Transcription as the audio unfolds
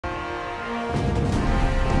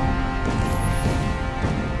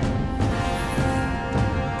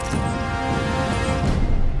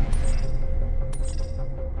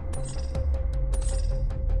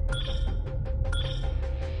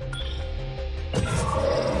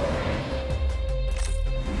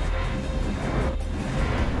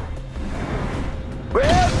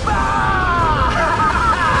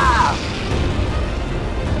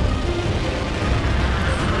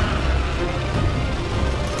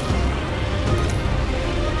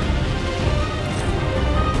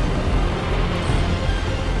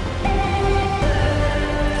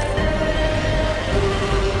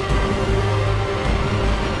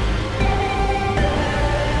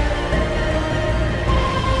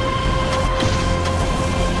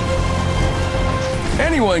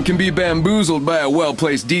Anyone can be bamboozled by a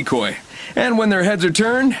well-placed decoy. And when their heads are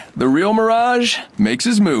turned, the real Mirage makes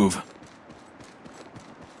his move.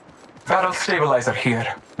 Barrel stabilizer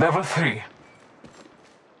here, level 3.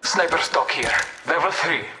 Sniper stock here, level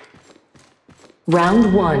 3.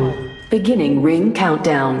 Round 1. Beginning ring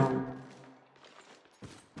countdown.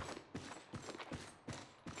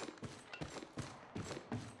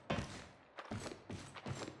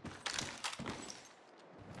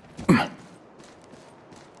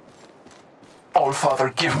 Allfather,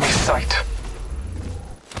 give me sight.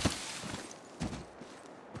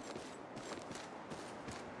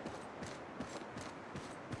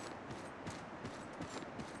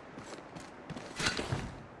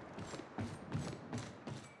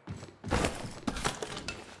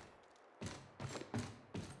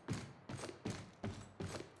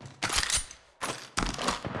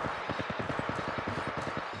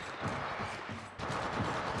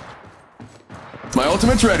 My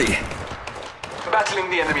ultimate's ready. Battling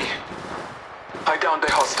the enemy. I downed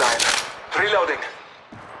a hostile. Reloading.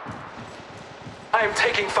 I am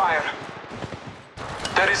taking fire.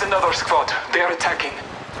 There is another squad. They are attacking.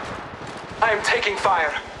 I am taking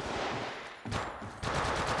fire.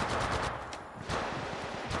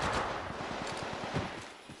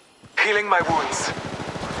 Healing my wounds.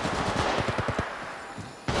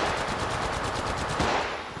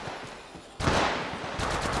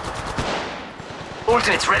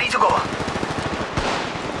 Ultimate's ready to go.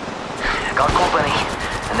 Got company,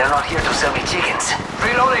 and they're not here to sell me chickens.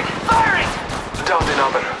 Reloading! Firing! Downed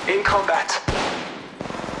another. In combat.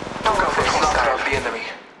 Took out the hostile of the enemy.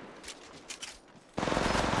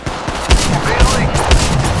 Reloading!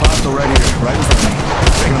 Hostile right here, right in front of me.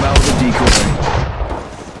 Taking him out with a decoy.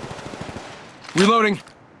 Reloading.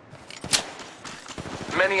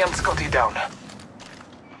 Many and Scotty down.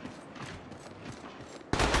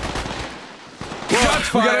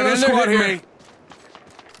 We got another squad here.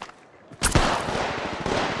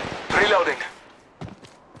 Reloading.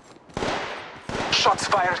 Shots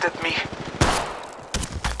fired at me.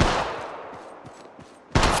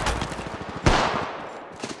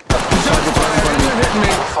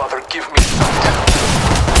 Father, give me sight.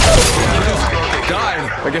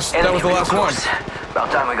 Died. I guess that was the last one.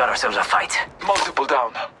 About time we got ourselves a fight. Multiple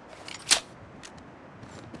down.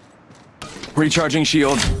 Recharging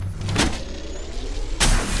shield.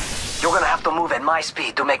 You're gonna have to move at my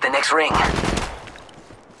speed to make the next ring.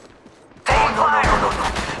 Taking fire! No.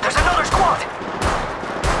 There's another squad!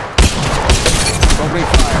 Opening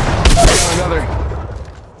fire. Got another.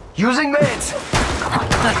 Using meds!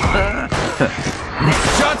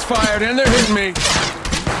 Shots fired and they're hitting me.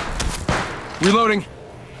 Reloading.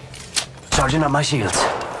 Charging up my shields.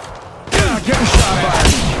 Yeah, getting shot at.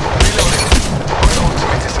 Reloading. My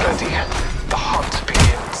ultimate is ready. The hunt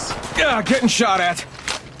begins. Yeah, getting shot at.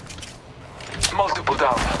 Multiple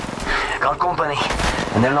down. Got company,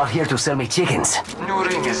 and they're not here to sell me chickens. New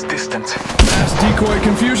ring is distant. Mass decoy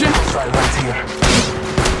confusion. Try right here.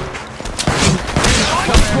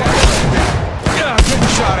 Yeah, getting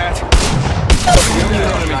shot at.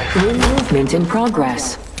 Ring movement in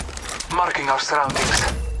progress. Marking our surroundings.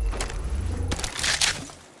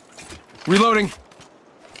 Reloading.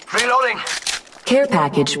 Reloading! Care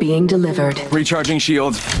package being delivered. Recharging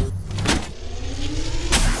shield.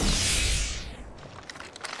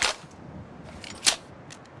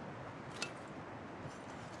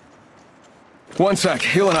 One sec,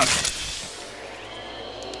 healing up.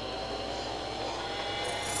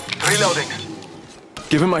 Reloading.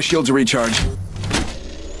 Give him my shield to recharge.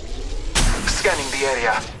 Scanning the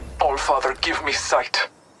area. Allfather, give me sight.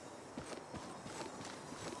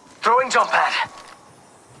 Throwing jump pad.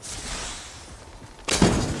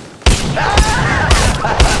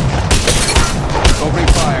 Opening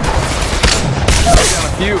fire. Down a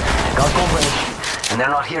few. Got company, and they're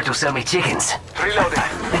not here to sell me chickens. Reloading.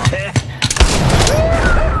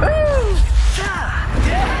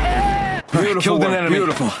 Beautiful killed an enemy.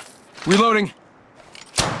 Beautiful. Reloading.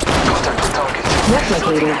 Contact with target.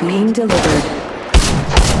 Replicator being delivered.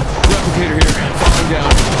 Replicator here. Falling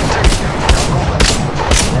down.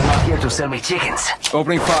 They're not here to sell me chickens.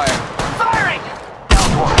 Opening fire. Firing!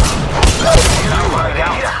 Down one.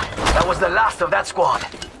 That was the last of that squad.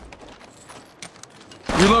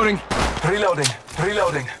 Reloading.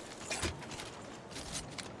 Reloading.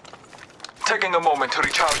 Taking a moment to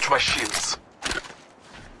recharge my shields.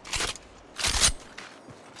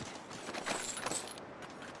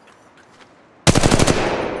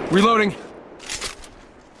 Reloading.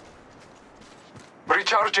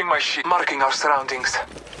 Recharging my shield. Marking our surroundings.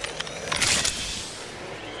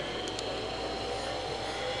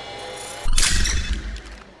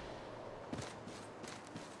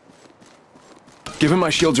 Giving my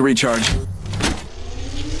shields a recharge.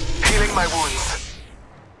 Healing my wounds.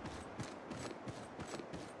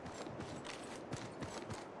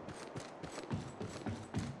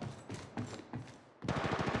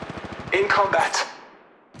 In combat.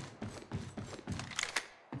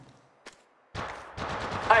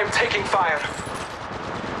 I am taking fire.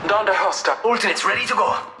 Under hostile. Alternates ready to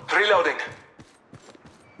go. Reloading.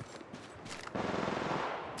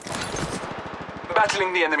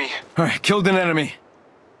 Battling the enemy. Alright, killed an enemy.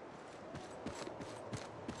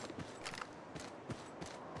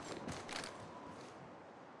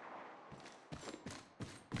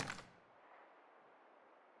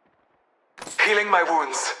 Healing my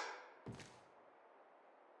wounds.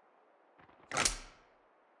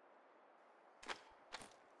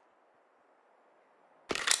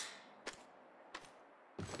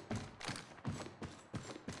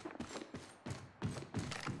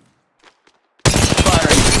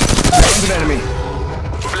 Found an enemy.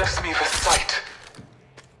 Bless me with sight.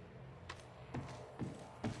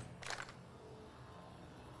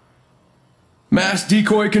 Mass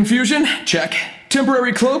decoy confusion? Check.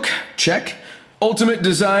 Temporary cloak? Check. Ultimate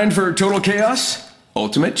designed for total chaos?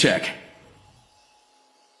 Ultimate check.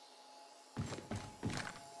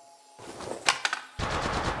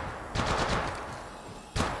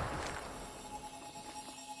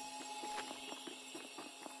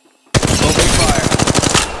 Opening fire.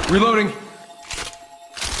 Reloading.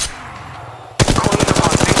 Calling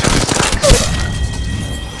upon dangerous strikes.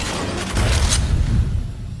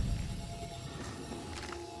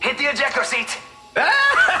 Hit the ejector seat.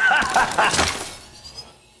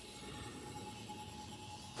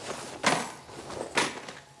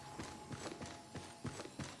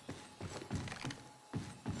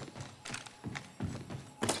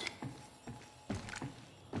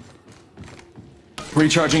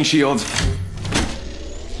 Recharging shields.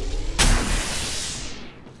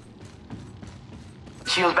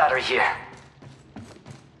 Shield battery here.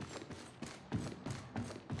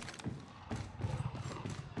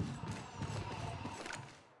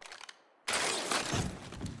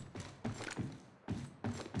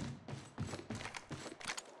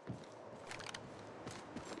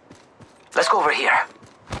 Let's go over here.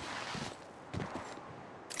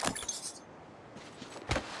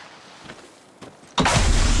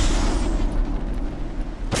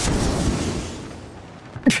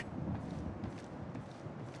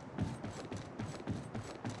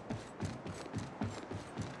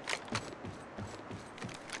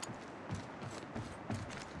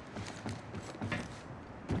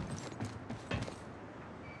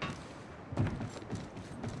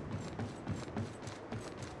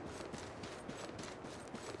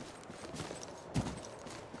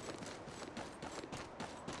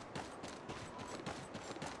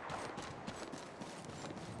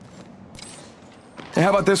 Hey,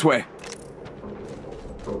 how about this way?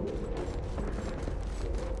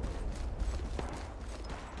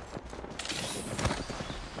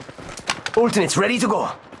 Alternates ready to go.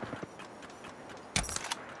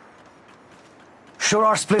 Sure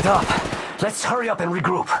are split up. Let's hurry up and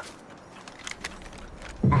regroup.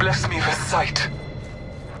 Bless me with sight.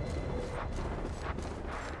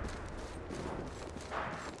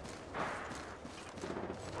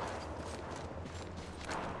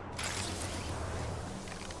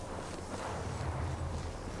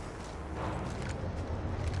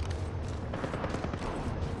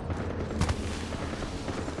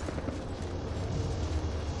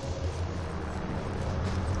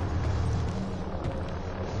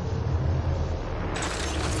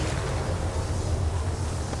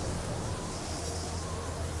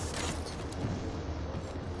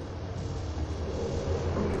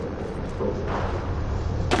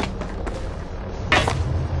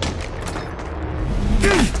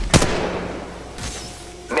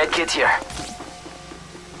 Medkit here.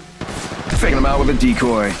 Faking him out with a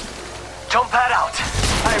decoy. Jump pad out.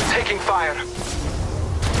 I am taking fire.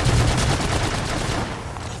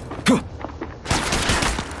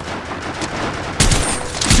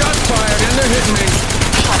 Shots fired and they're hitting me.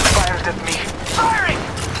 Shots fired at me. Firing!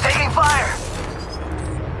 Taking fire!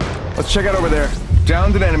 Let's check out over there.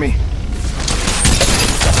 Downed an enemy.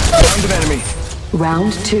 Downed an enemy.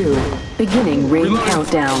 Round 2. Beginning ring Reloading.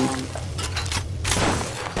 countdown.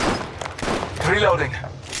 Reloading.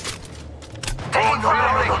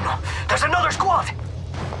 No. There's another squad!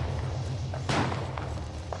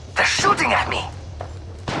 They're shooting at me!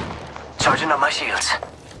 Charging up my shields.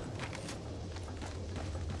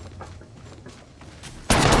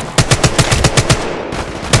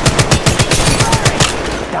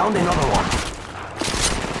 Downed another one.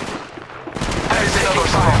 There is another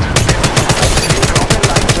squad.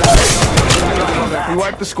 We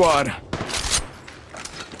wiped the squad.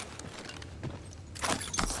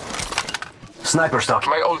 Sniper stock.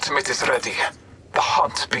 My ultimate is ready. The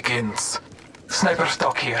hunt begins. Sniper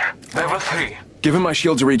stock here. Level 3. Give him my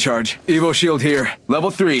shield to recharge. Evo shield here. Level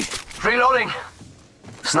 3. Reloading.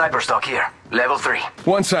 Sniper stock here. Level 3.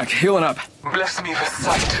 1 sec. Healing up. Bless me with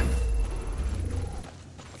sight.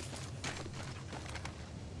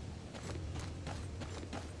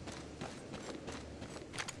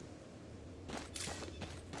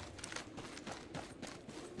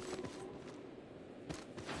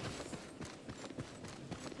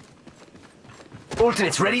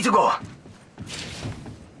 Ultimate's ready to go.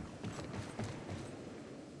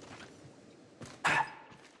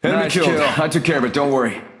 Enemy Nice killed. kill. I took care of it. Don't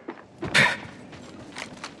worry.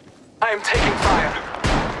 I am taking fire.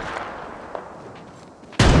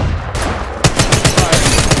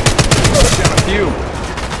 Down a few.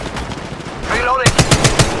 Reloading.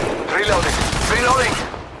 Reloading. Reloading.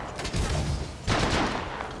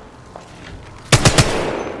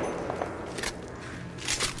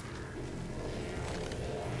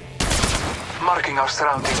 Marking our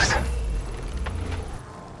surroundings. 1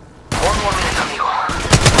 more minute, amigo.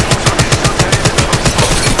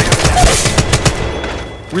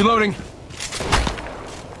 Reloading.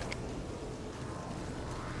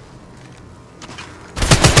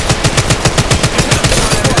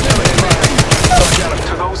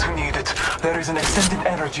 To those who need it, there is an extended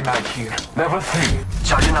energy mag here. Level 3.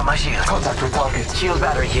 Charging up my shield. Contact with target. Shield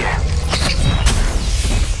battery here.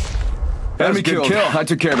 Enemy good killed. kill. I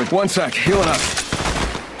took care of it. 1 sec. Healing up.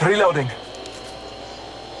 Reloading.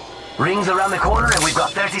 Rings around the corner and we've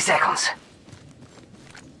got 30 seconds.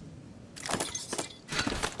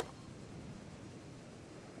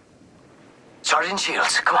 Charging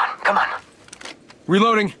shields. Come on, come on.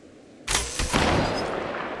 Reloading.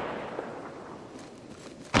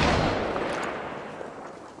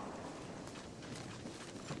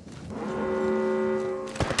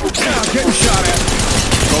 Getting shot at.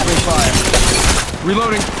 Opening fire.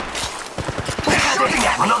 Reloading. Shooting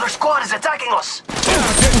at me. Another squad is attacking us.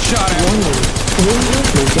 Getting shot at. Ring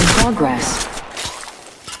movement in progress.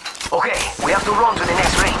 Okay, we have to run to the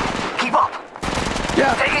next ring. Keep up.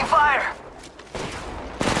 Yeah. Taking fire.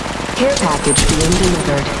 Care package being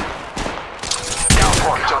delivered.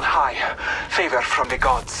 Downward on high. Favor from the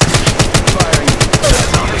gods. Firing.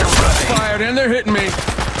 Fired and they're hitting me.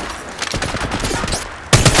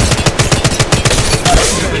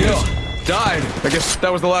 Kill. Died. I guess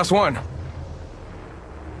that was the last one.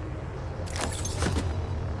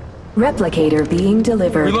 Replicator being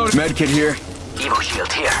delivered. Reload. Medkit here. Evo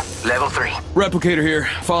shield here. Level 3. Replicator here.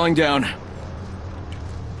 Falling down.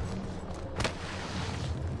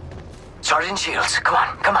 Charging shields. Come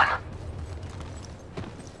on, come on.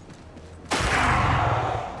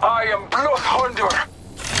 I am Bloodhunter.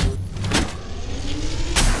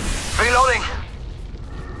 Reloading.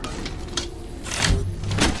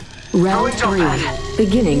 Round 3.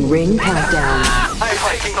 Beginning ring countdown. I am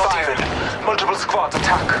taking fire. Multiple squads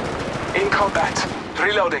attack. In combat.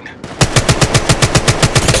 Reloading.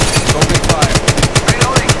 Opening fire.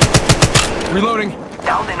 Reloading. Reloading.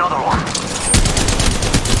 Down another one.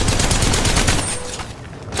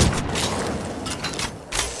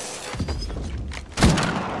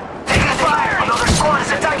 Taking fire. Another squad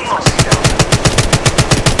is attacking us.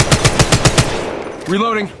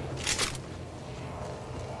 Reloading.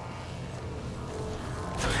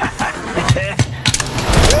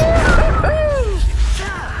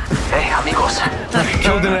 Hey, amigos.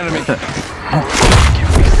 Killed an enemy. Give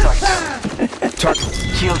me sight.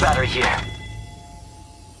 Shield battery here.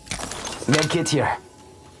 Medkit here.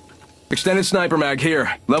 Extended sniper mag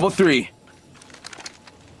here. Level 3.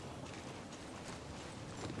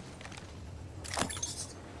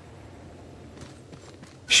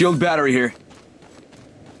 Shield battery here.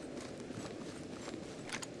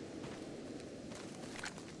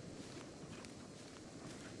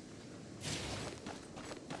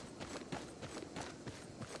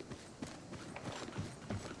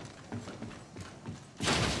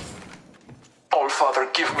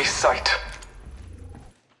 give me sight.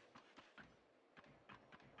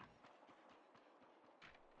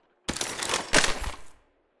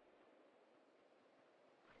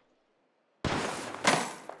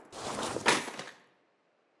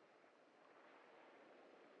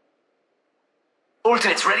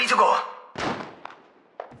 Ultimates ready to go.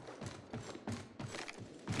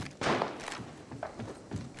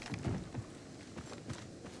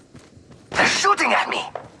 They're shooting at me.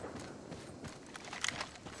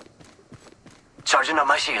 Charging up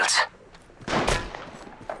my shields.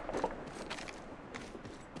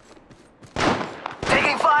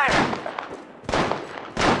 Taking fire.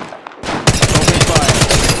 Opening fire.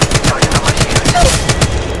 Charging up my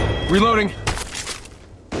shields. Reloading.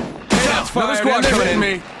 Another squad coming in.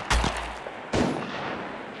 Me.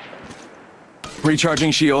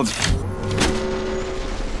 Recharging shields.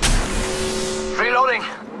 Reloading.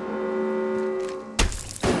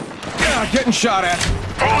 Getting shot at.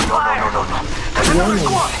 Taking fire. No. There's another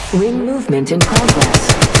squad. Ring movement in progress.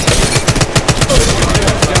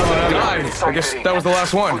 Died. I guess that was the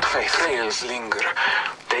last one. Good faith. Trails linger.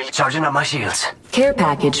 They Charging up my shields. Care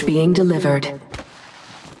package being delivered.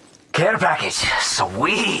 Care package.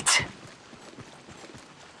 Sweet.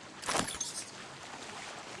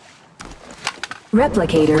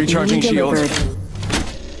 Replicator Recharging being shields. delivered.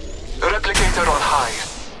 Replicator on high.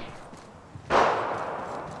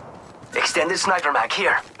 Extended sniper mag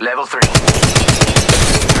here. Level 3.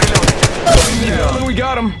 Yeah, we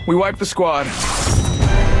got him. We wiped the squad.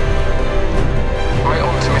 My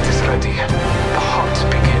ultimate is ready.